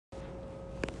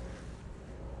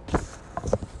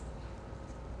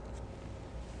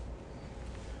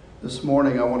This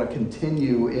morning I want to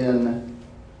continue in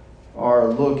our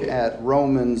look at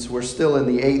Romans. We're still in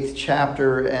the 8th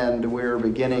chapter and we're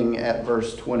beginning at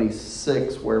verse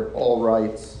 26 where Paul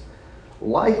writes,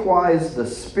 "Likewise the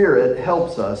Spirit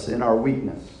helps us in our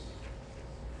weakness.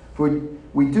 For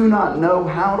we do not know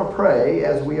how to pray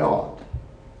as we ought,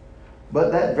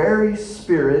 but that very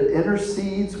Spirit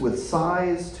intercedes with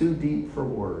sighs too deep for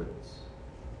words.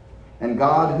 And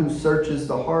God, who searches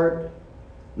the heart,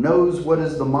 knows what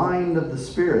is the mind of the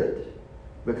Spirit,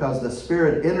 because the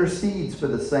Spirit intercedes for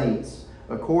the saints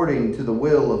according to the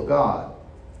will of God.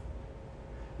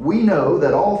 We know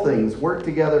that all things work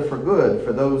together for good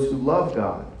for those who love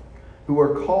God, who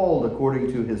are called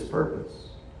according to his purpose.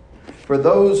 For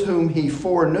those whom he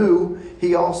foreknew,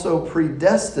 he also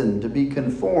predestined to be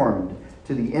conformed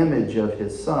to the image of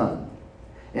his Son,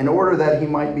 in order that he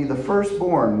might be the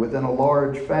firstborn within a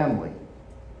large family.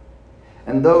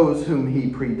 And those whom he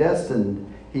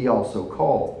predestined, he also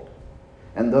called.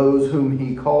 And those whom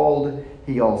he called,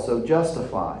 he also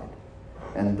justified.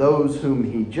 And those whom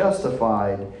he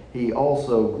justified, he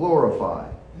also glorified.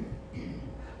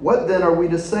 What then are we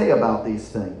to say about these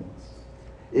things?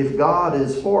 If God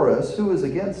is for us, who is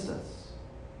against us?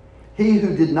 He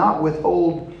who did not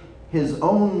withhold his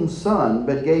own Son,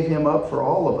 but gave him up for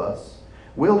all of us,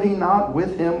 will he not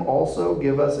with him also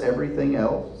give us everything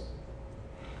else?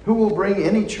 Who will bring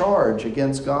any charge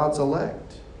against God's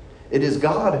elect? It is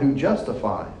God who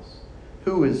justifies.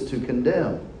 Who is to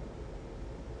condemn?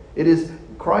 It is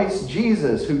Christ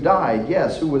Jesus who died,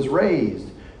 yes, who was raised,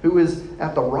 who is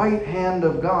at the right hand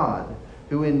of God,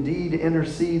 who indeed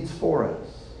intercedes for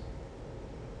us.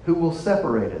 Who will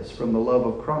separate us from the love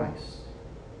of Christ?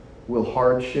 Will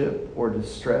hardship or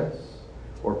distress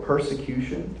or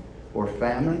persecution or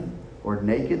famine or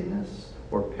nakedness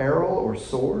or peril or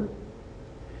sword?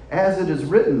 As it is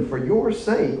written, for your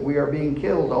sake we are being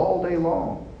killed all day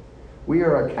long. We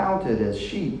are accounted as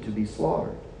sheep to be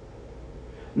slaughtered.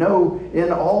 No,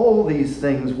 in all these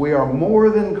things we are more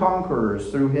than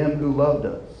conquerors through him who loved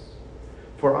us.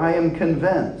 For I am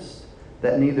convinced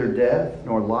that neither death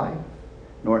nor life,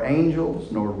 nor angels,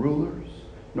 nor rulers,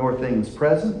 nor things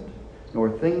present, nor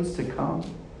things to come,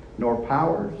 nor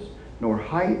powers, nor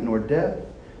height, nor depth,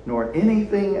 nor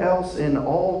anything else in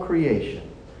all creation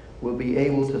will be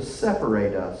able to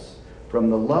separate us from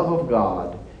the love of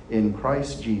God in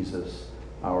Christ Jesus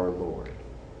our Lord."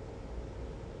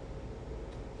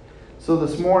 So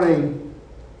this morning,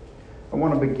 I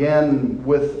want to begin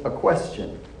with a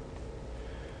question.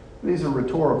 These are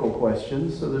rhetorical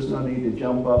questions, so there's no need to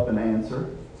jump up and answer.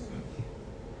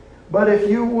 But if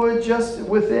you would just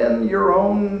within your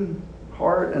own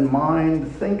heart and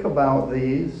mind think about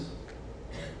these.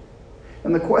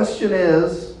 And the question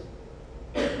is,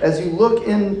 as you look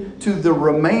into the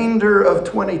remainder of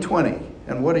 2020,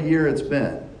 and what a year it's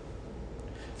been,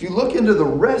 if you look into the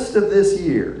rest of this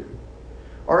year,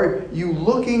 are you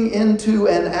looking into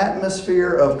an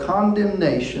atmosphere of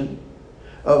condemnation,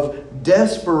 of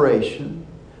desperation,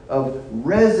 of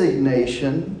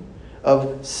resignation,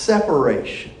 of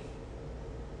separation?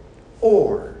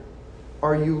 Or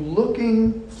are you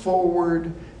looking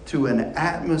forward to an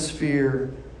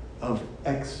atmosphere of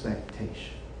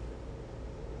expectation?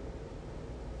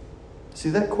 See,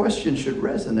 that question should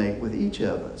resonate with each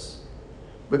of us,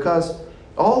 because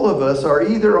all of us are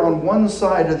either on one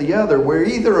side or the other. We're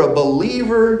either a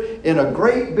believer in a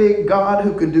great big God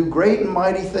who can do great and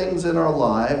mighty things in our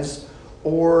lives,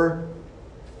 or,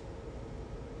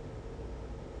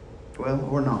 well,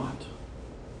 we're not.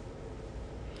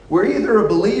 We're either a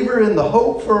believer in the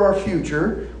hope for our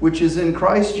future, which is in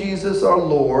Christ Jesus our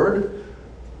Lord,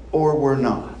 or we're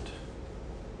not.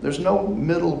 There's no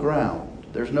middle ground.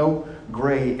 There's no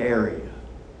gray area.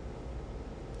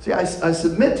 See, I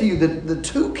submit to you that the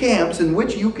two camps in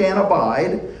which you can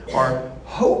abide are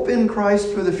hope in Christ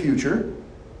for the future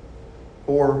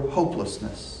or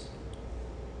hopelessness.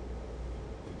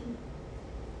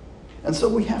 And so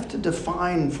we have to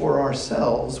define for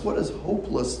ourselves, what does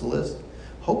hopelessness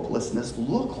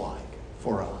look like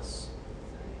for us?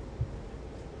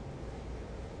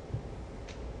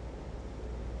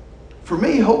 For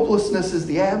me, hopelessness is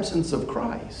the absence of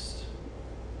Christ.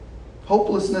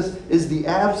 Hopelessness is the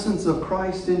absence of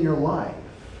Christ in your life.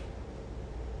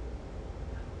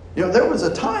 You know, there was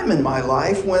a time in my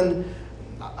life when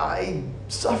I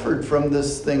suffered from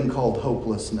this thing called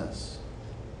hopelessness.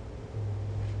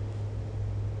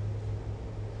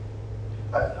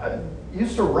 I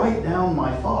used to write down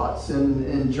my thoughts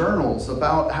in journals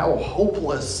about how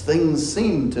hopeless things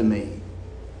seemed to me.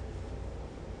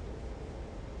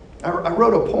 I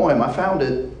wrote a poem. I found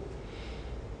it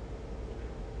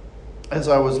as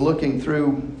I was looking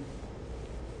through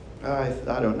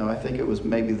I don't know, I think it was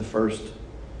maybe the first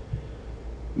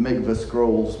Mikvah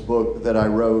Scrolls book that I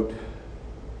wrote.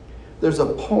 There's a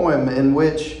poem in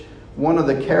which one of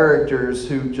the characters,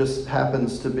 who just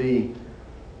happens to be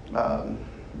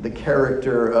the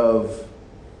character of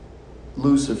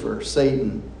Lucifer,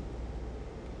 Satan,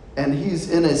 and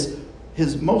he's in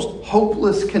his most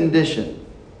hopeless condition.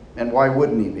 And why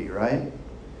wouldn't he be, right?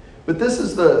 But this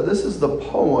is the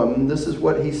poem. This is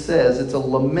what he says. It's a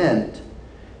lament.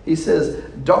 He says,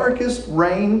 "Darkest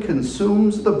rain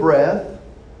consumes the breath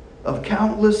of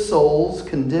countless souls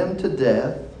condemned to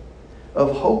death,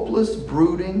 of hopeless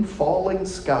brooding falling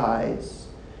skies,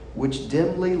 which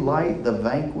dimly light the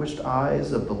vanquished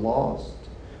eyes of the lost,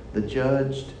 the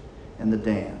judged, and the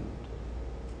damned.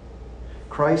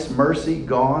 Christ's mercy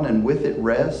gone, and with it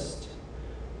rest,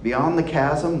 beyond the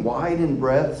chasm, wide in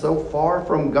breadth, so far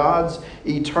from God's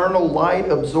eternal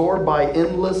light, absorbed by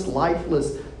endless,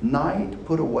 lifeless night,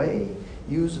 put away,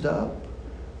 used up,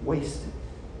 wasted.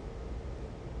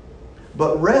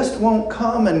 But rest won't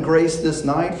come and grace this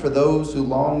night for those who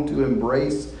long to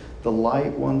embrace the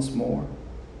light once more.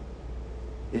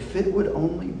 If it would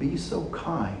only be so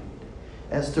kind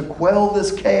as to quell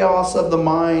this chaos of the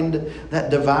mind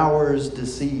that devours,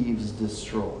 deceives,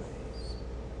 destroys."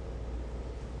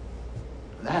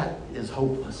 That is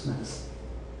hopelessness.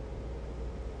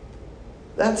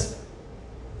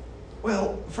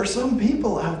 Well, for some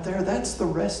people out there, that's the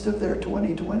rest of their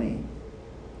 2020.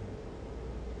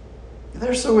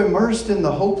 They're so immersed in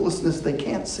the hopelessness they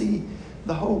can't see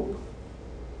the hope.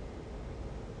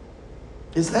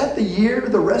 Is that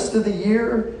the rest of the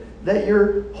year that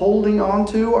you're holding on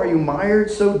to? Are you mired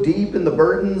so deep in the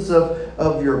burdens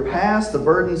of your past, the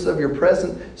burdens of your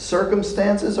present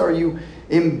circumstances? Are you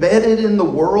embedded in the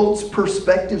world's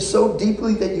perspective so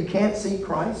deeply that you can't see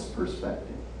Christ's perspective?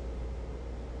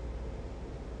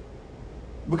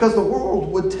 Because the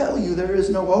world would tell you there is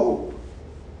no hope.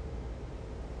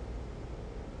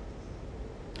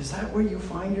 Is that where you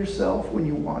find yourself when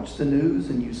you watch the news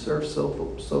and you surf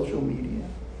social media?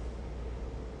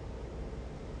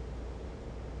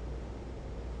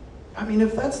 I mean,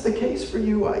 if that's the case for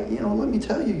you, let me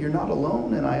tell you, you're not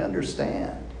alone, and I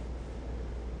understand.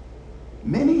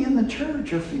 Many in the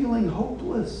church are feeling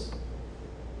hopeless.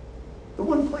 The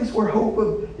one place where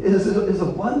hope is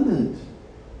abundant.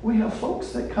 We have folks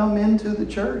that come into the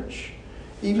church,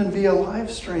 even via live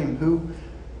stream, who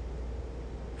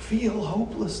feel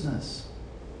hopelessness.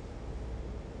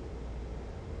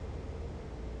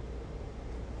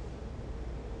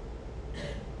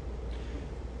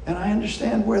 And I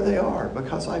understand where they are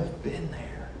because I've been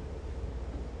there.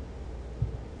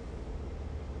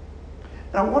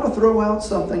 And I want to throw out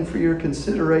something for your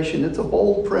consideration. It's a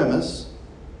bold premise.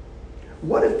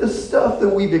 What if the stuff that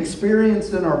we've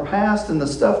experienced in our past and the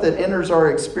stuff that enters our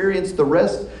experience the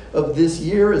rest of this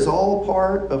year is all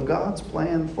part of God's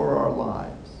plan for our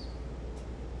lives?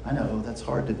 I know, that's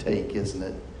hard to take, isn't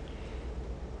it?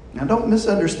 Now, don't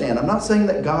misunderstand. I'm not saying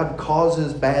that God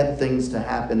causes bad things to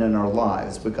happen in our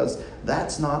lives, because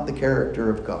that's not the character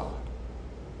of God.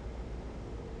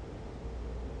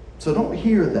 So don't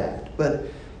hear that. But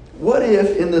what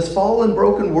if in this fallen,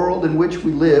 broken world in which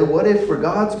we live, what if for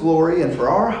God's glory and for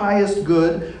our highest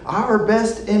good, our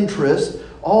best interest,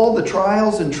 all the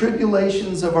trials and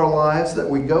tribulations of our lives that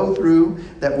we go through,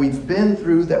 that we've been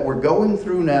through, that we're going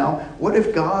through now, what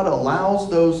if God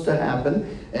allows those to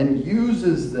happen and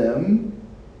uses them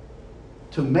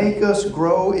to make us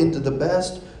grow into the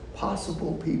best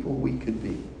possible people we could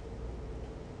be?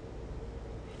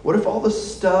 What if all the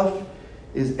stuff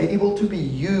is able to be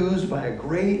used by a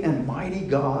great and mighty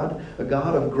God, a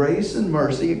God of grace and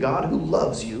mercy, a God who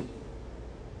loves you?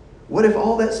 What if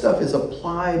all that stuff is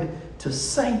applied to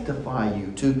sanctify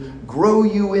you, to grow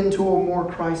you into a more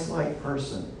Christ-like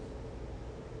person?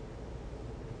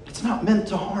 It's not meant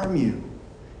to harm you.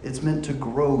 It's meant to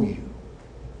grow you.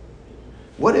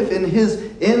 What if in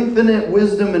His infinite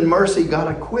wisdom and mercy,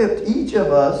 God equipped each of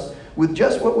us with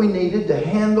just what we needed to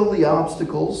handle the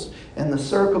obstacles and the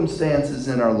circumstances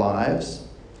in our lives,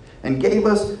 and gave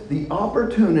us the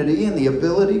opportunity and the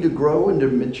ability to grow into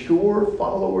mature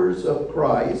followers of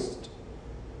Christ?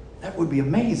 That would be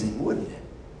amazing, wouldn't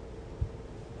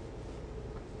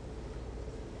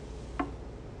it?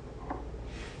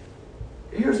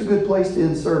 Here's a good place to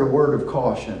insert a word of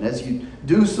caution. As you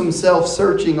do some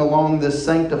self-searching along this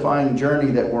sanctifying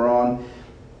journey that we're on,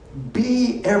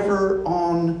 be ever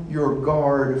on your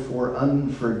guard for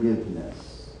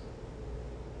unforgiveness.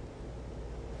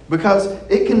 Because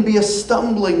it can be a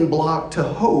stumbling block to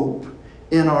hope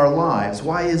in our lives.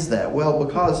 Why is that? Well,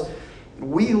 because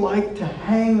we like to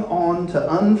hang on to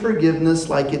unforgiveness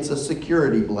like it's a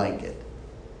security blanket.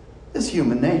 It's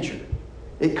human nature.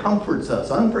 It comforts us.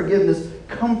 Unforgiveness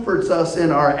comforts us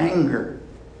in our anger.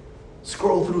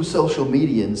 Scroll through social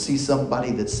media and see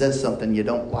somebody that says something you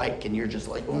don't like, and you're just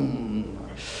like,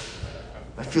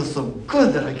 I feel so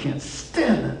good that I can't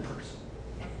stand that person.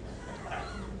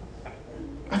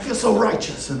 I feel so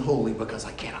righteous and holy because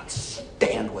I cannot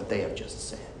stand what they have just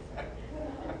said.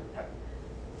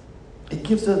 It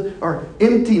gives our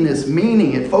emptiness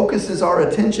meaning. It focuses our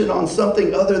attention on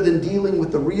something other than dealing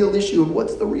with the real issue. And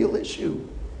what's the real issue?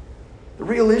 The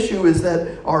real issue is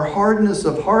that our hardness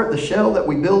of heart, the shell that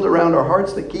we build around our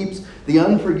hearts that keeps the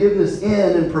unforgiveness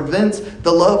in and prevents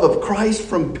the love of Christ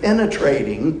from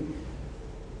penetrating,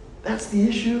 that's the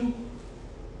issue.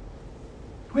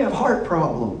 We have heart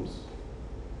problems.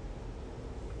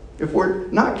 If we're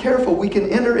not careful, we can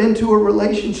enter into a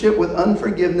relationship with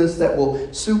unforgiveness that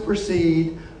will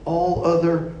supersede all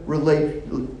other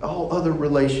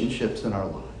relationships in our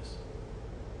lives.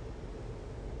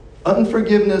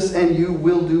 Unforgiveness and you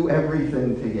will do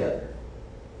everything together.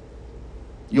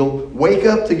 You'll wake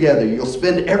up together. You'll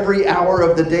spend every hour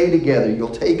of the day together. You'll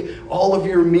take all of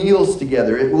your meals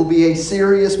together. It will be a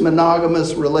serious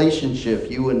monogamous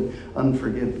relationship, you and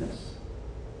unforgiveness.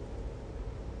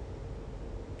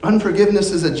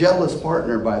 Unforgiveness is a jealous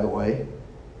partner, by the way.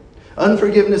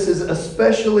 Unforgiveness is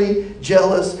especially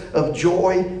jealous of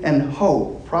joy and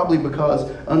hope, probably because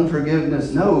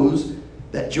unforgiveness knows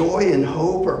that joy and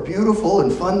hope are beautiful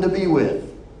and fun to be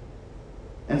with.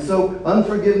 And so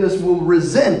unforgiveness will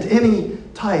resent any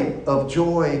type of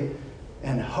joy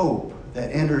and hope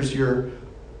that enters your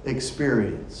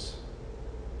experience.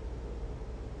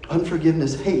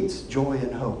 Unforgiveness hates joy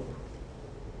and hope.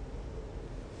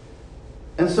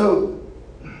 And so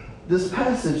this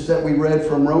passage that we read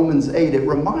from Romans 8, it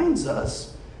reminds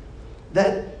us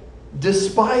that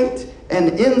despite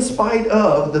and in spite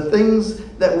of the things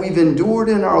that we've endured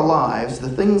in our lives, the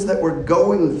things that we're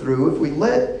going through,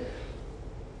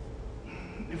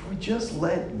 if we just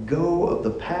let go of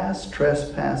the past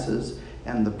trespasses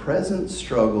and the present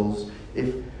struggles,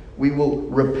 if we will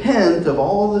repent of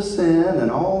all the sin and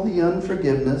all the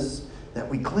unforgiveness that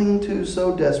we cling to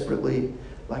so desperately,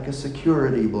 like a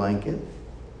security blanket,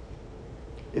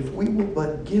 if we will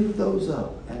but give those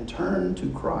up and turn to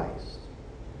Christ,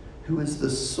 who is the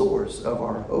source of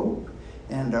our hope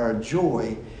and our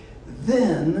joy,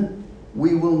 then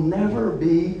we will never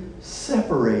be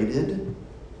separated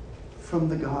from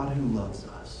the God who loves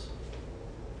us.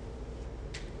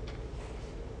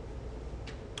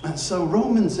 And so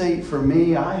Romans 8, for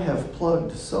me, I have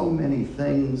plugged so many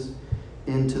things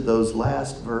into those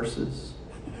last verses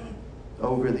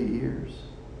over the years.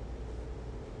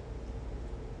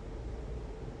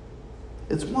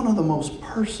 It's one of the most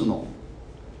personal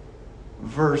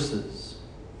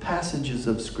passages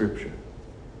of Scripture,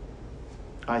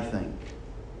 I think,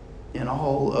 in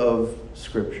all of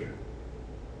Scripture.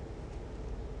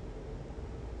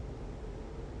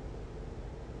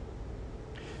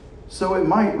 So it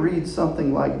might read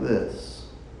something like this: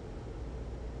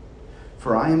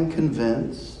 For I am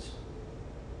convinced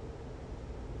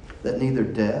that neither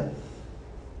death,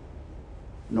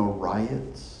 nor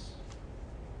riots,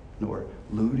 nor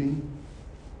looting,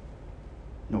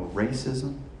 nor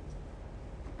racism,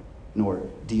 nor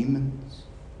demons,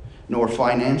 nor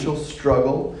financial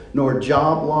struggle, nor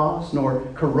job loss, nor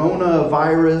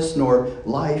coronavirus, nor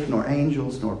life, nor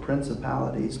angels, nor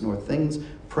principalities, nor things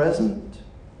present,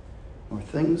 nor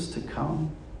things to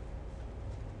come,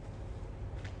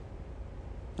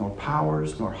 nor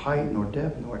powers, nor height, nor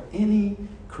depth, nor any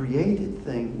created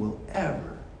thing will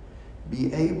ever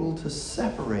be able to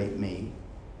separate me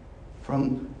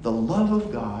from the love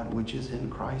of God which is in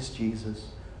Christ Jesus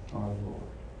our Lord.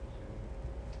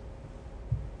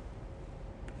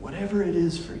 Whatever it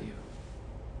is for you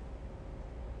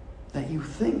that you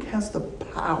think has the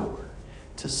power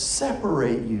to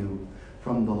separate you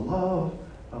from the love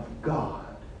of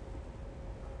God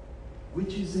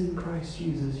which is in Christ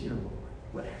Jesus your Lord,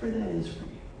 whatever that is for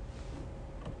you,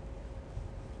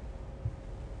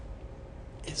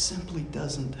 it simply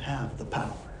doesn't have the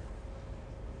power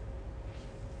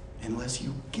unless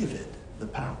you give it the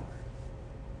power.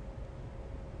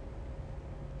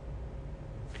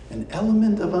 An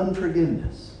element of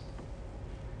unforgiveness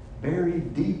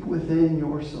buried deep within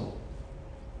your soul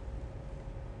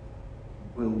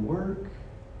will work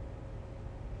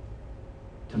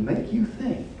to make you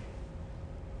think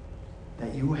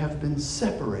that you have been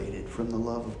separated from the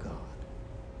love of God.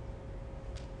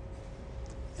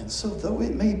 And so, though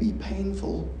it may be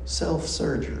painful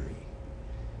self-surgery,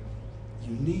 you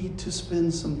You need to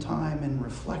spend some time in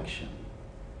reflection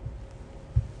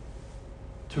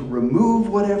to remove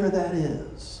whatever that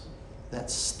is,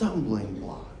 that stumbling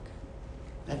block,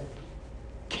 that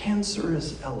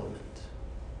cancerous element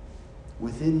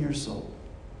within your soul,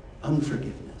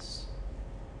 unforgiveness.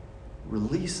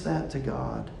 Release that to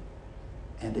God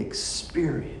and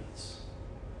experience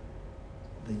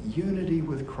the unity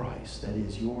with Christ that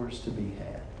is yours to be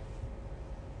had.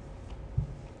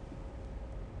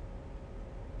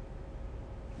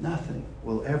 Nothing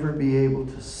will ever be able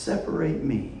to separate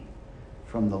me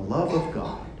from the love of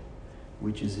God,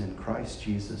 which is in Christ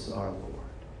Jesus our Lord.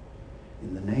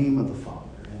 In the name of the Father,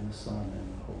 and the Son,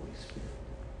 and the Holy Spirit.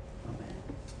 Amen.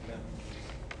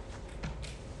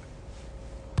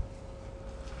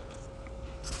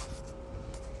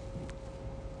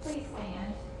 Please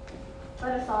stand.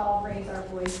 Let us all raise our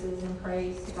voices in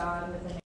praise to God with an